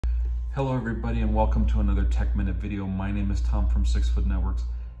Hello everybody and welcome to another Tech Minute video. My name is Tom from 6 Foot Networks.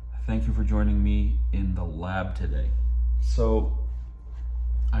 Thank you for joining me in the lab today. So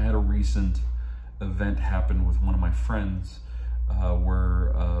I had a recent event happen with one of my friends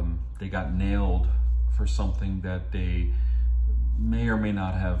where they got nailed for something that they may or may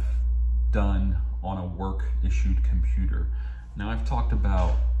not have done on a work issued computer. Now I've talked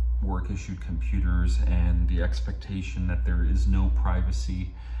about work issued computers and the expectation that there is no privacy,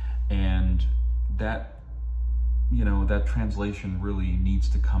 and that, that translation really needs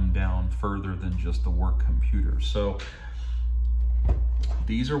to come down further than just the work computer. So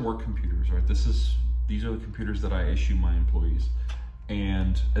these are work computers, right? These are the computers that I issue my employees.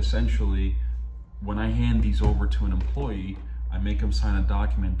 And essentially, when I hand these over to an employee, I make them sign a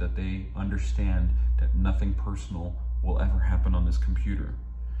document that they understand that nothing personal will ever happen on this computer.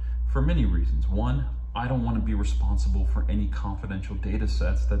 For many reasons. One, I don't want to be responsible for any confidential data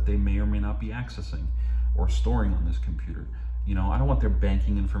sets that they may or may not be accessing or storing on this computer. I don't want their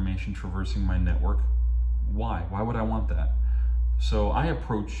banking information traversing my network. Why? Why would I want that? So I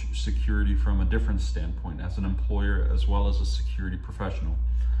approach security from a different standpoint as an employer as well as a security professional.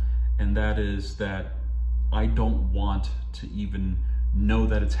 And that is that I don't want to even know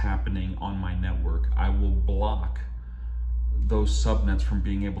that it's happening on my network. I will block those subnets from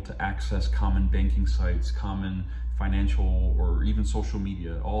being able to access common banking sites, common financial, or even social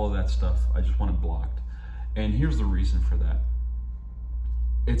media, all of that stuff. I just want it blocked. And here's the reason for that.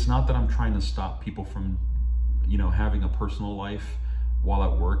 It's not that I'm trying to stop people from, having a personal life while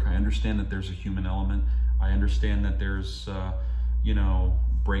at work. I understand that there's a human element. I understand that there's,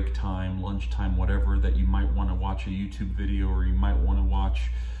 break time, lunch time, whatever, that you might want to watch a YouTube video, or you might want to watch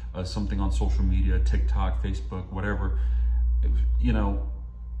something on social media, TikTok, Facebook, whatever.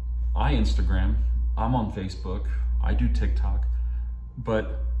 I Instagram, I'm on Facebook, I do TikTok,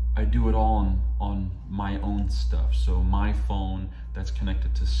 but I do it all on my own stuff. So my phone that's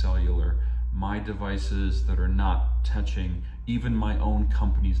connected to cellular, my devices that are not touching even my own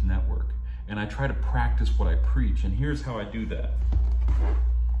company's network. And I try to practice what I preach. And here's how I do that.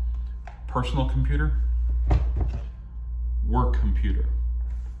 Personal computer, work computer.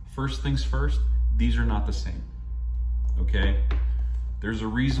 First things first, these are not the same. Okay? There's a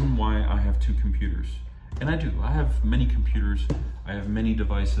reason why I have two computers. And I do. I have many computers. I have many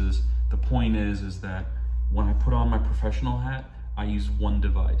devices. The point is that when I put on my professional hat, I use one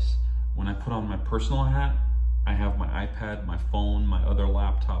device. When I put on my personal hat, I have my iPad, my phone, my other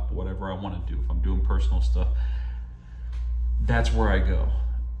laptop, whatever I want to do. If I'm doing personal stuff, that's where I go.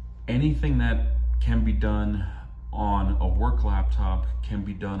 Anything that can be done on a work laptop can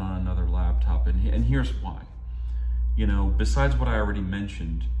be done on another laptop. And here's why. Besides what I already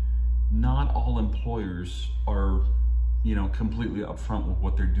mentioned, not all employers are, completely upfront with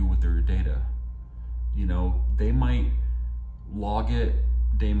what they do with their data. They might log it,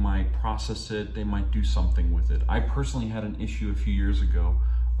 they might process it, they might do something with it. I personally had an issue a few years ago,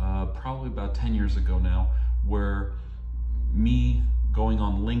 probably about 10 years ago now, where me going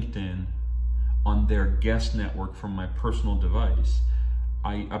on LinkedIn on their guest network from my personal device,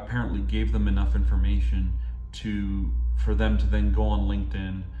 I apparently gave them enough information for them to then go on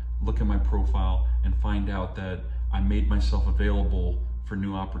LinkedIn, look at my profile, and find out that I made myself available for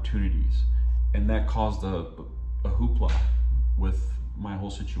new opportunities. And that caused a hoopla with my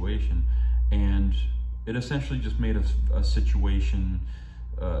whole situation. And it essentially just made a situation,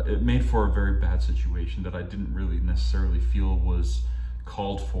 it made for a very bad situation that I didn't really necessarily feel was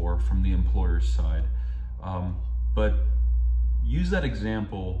called for from the employer's side. But use that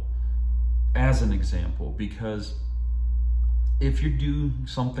example as an example, because if you do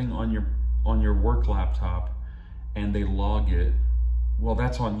something on your work laptop and they log it, well,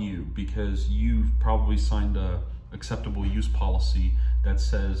 that's on you, because you've probably signed a acceptable use policy that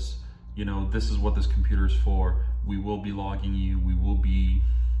says, this is what this computer is for. We will be logging you. We will be,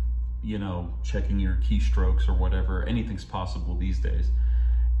 checking your keystrokes or whatever. Anything's possible these days.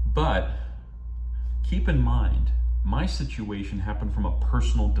 But keep in mind, my situation happened from a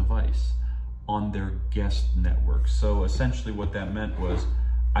personal device on their guest network. So essentially what that meant was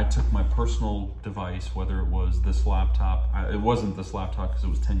I took my personal device, whether it was this laptop, it wasn't this laptop because it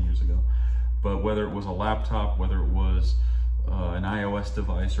was 10 years ago, but whether it was a laptop, whether it was an iOS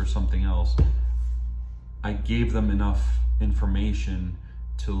device or something else, I gave them enough information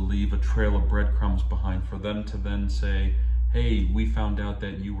to leave a trail of breadcrumbs behind for them to then say, hey, we found out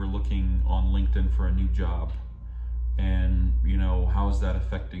that you were looking on LinkedIn for a new job. And, how is that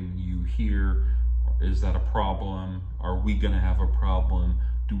affecting you here? Is that a problem? Are we going to have a problem?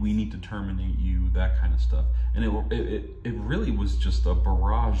 Do we need to terminate you? That kind of stuff. And it really was just a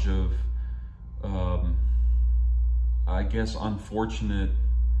barrage of, I guess, unfortunate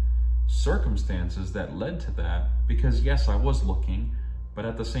circumstances that led to that. Because yes, I was looking, but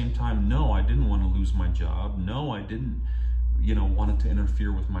at the same time, no, I didn't want to lose my job. No, I didn't, want it to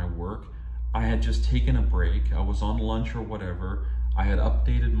interfere with my work. I had just taken a break. I was on lunch or whatever. I had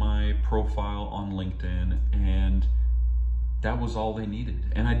updated my profile on LinkedIn, and that was all they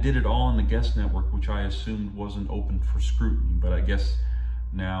needed. And I did it all on the guest network, which I assumed wasn't open for scrutiny. But I guess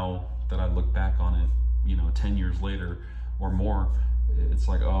now that I look back on it, 10 years later or more, it's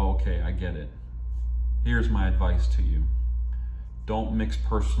like, oh, okay, I get it. Here's my advice to you. Don't mix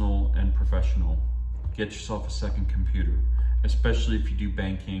personal and professional. Get yourself a second computer, especially if you do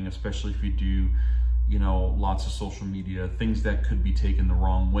banking, especially if you do, lots of social media, things that could be taken the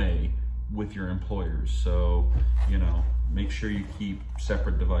wrong way with your employers. So, make sure you keep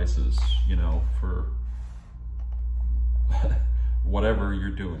separate devices, for whatever you're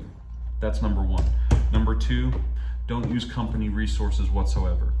doing. That's number one. Number two, don't use company resources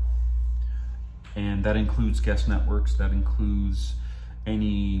whatsoever. And that includes guest networks, that includes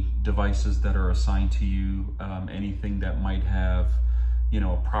any devices that are assigned to you, anything that might have,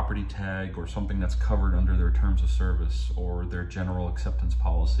 a property tag or something that's covered under their terms of service or their general acceptance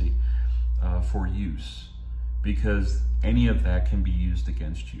policy for use, because any of that can be used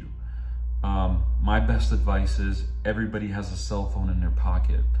against you. My best advice is everybody has a cell phone in their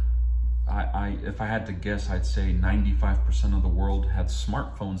pocket. If I had to guess, I'd say 95% of the world had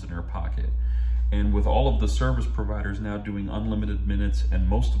smartphones in their pocket. And with all of the service providers now doing unlimited minutes and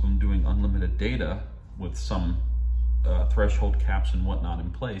most of them doing unlimited data with some threshold caps and whatnot in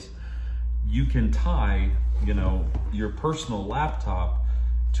place, you can tie, your personal laptop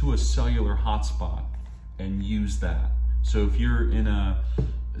to a cellular hotspot and use that. So if you're in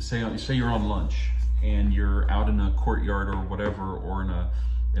say you're on lunch and you're out in a courtyard or whatever, or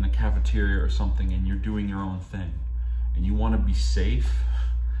in a cafeteria or something, and you're doing your own thing and you want to be safe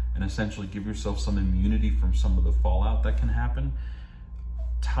and essentially give yourself some immunity from some of the fallout that can happen,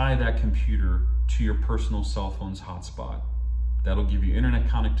 tie that computer to your personal cell phone's hotspot. That'll give you internet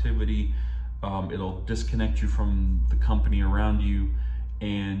connectivity, it'll disconnect you from the company around you,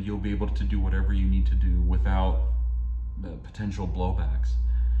 and you'll be able to do whatever you need to do without potential blowbacks.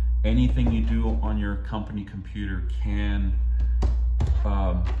 Anything you do on your company computer can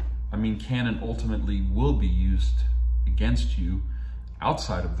and ultimately will be used against you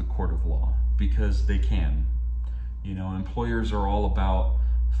outside of the court of law, because they can. Employers are all about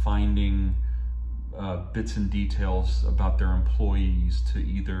finding bits and details about their employees to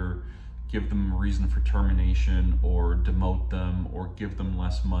either give them a reason for termination or demote them or give them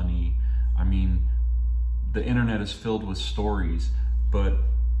less money. The internet is filled with stories, but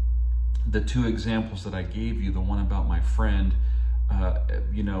the two examples that I gave you, the one about my friend,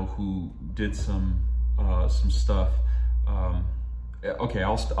 who did some stuff. Okay,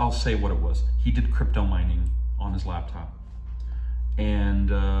 I'll say what it was. He did crypto mining on his laptop, and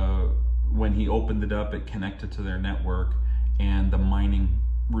when he opened it up, it connected to their network, and the mining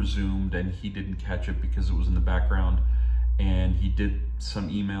resumed, and he didn't catch it because it was in the background, and he did some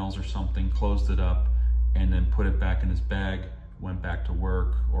emails or something, closed it up, and then put it back in his bag, went back to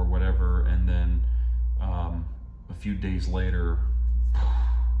work or whatever, and then a few days later,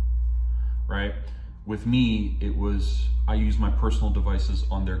 right? With me, I used my personal devices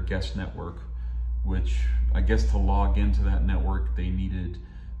on their guest network, which I guess to log into that network, they needed,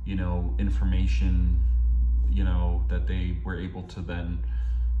 information, that they were able to then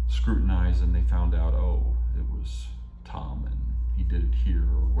scrutinize, and they found out, oh, it was Tom and he did it here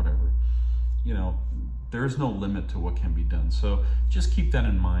or whatever. There is no limit to what can be done. So just keep that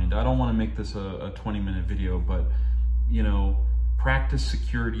in mind. I don't want to make this a 20-minute video, but, practice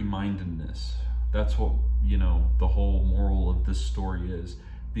security mindedness. That's what, the whole moral of this story is,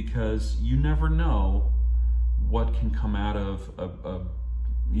 because you never know what can come out of a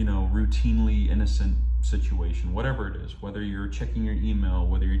routinely innocent situation, whatever it is, whether you're checking your email,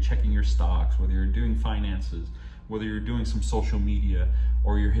 whether you're checking your stocks, whether you're doing finances, whether you're doing some social media,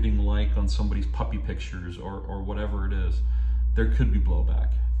 or you're hitting like on somebody's puppy pictures, or whatever it is, there could be blowback.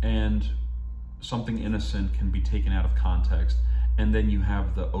 And something innocent can be taken out of context, and then you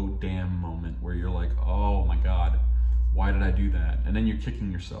have the oh damn moment where you're like, oh my God, why did I do that? And then you're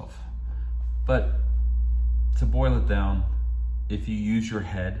kicking yourself. But to boil it down, if you use your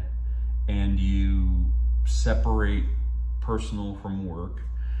head and you separate personal from work,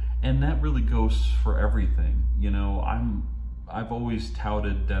 and that really goes for everything. I've always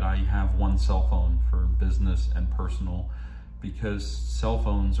touted that I have one cell phone for business and personal, because cell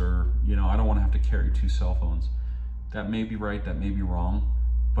phones are, you know, I don't want to have to carry 2 cell phones. That may be right, that may be wrong,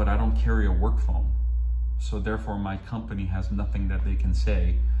 but I don't carry a work phone. So therefore my company has nothing that they can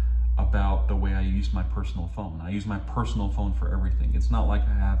say about the way I use my personal phone. I use my personal phone for everything. It's not like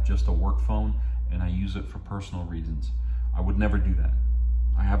I have just a work phone and I use it for personal reasons. I would never do that.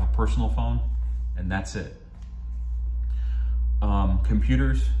 I have a personal phone and that's it.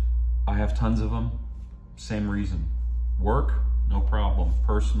 Computers, I have tons of them. Same reason. Work, no problem.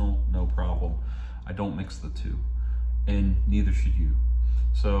 Personal, no problem. I don't mix the two, and neither should you.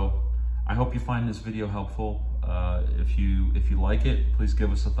 So I hope you find this video helpful. If you like it, please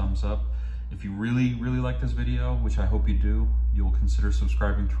give us a thumbs up. If you really like this video, which I hope you do, you'll consider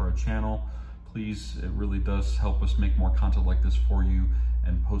subscribing to our channel. Please, it really does help us make more content like this for you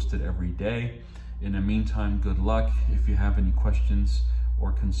and post it every day. In the meantime, good luck. If you have any questions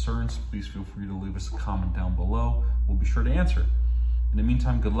or concerns, please feel free to leave us a comment down below. We'll be sure to answer. In the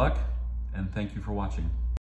meantime, good luck, and thank you for watching.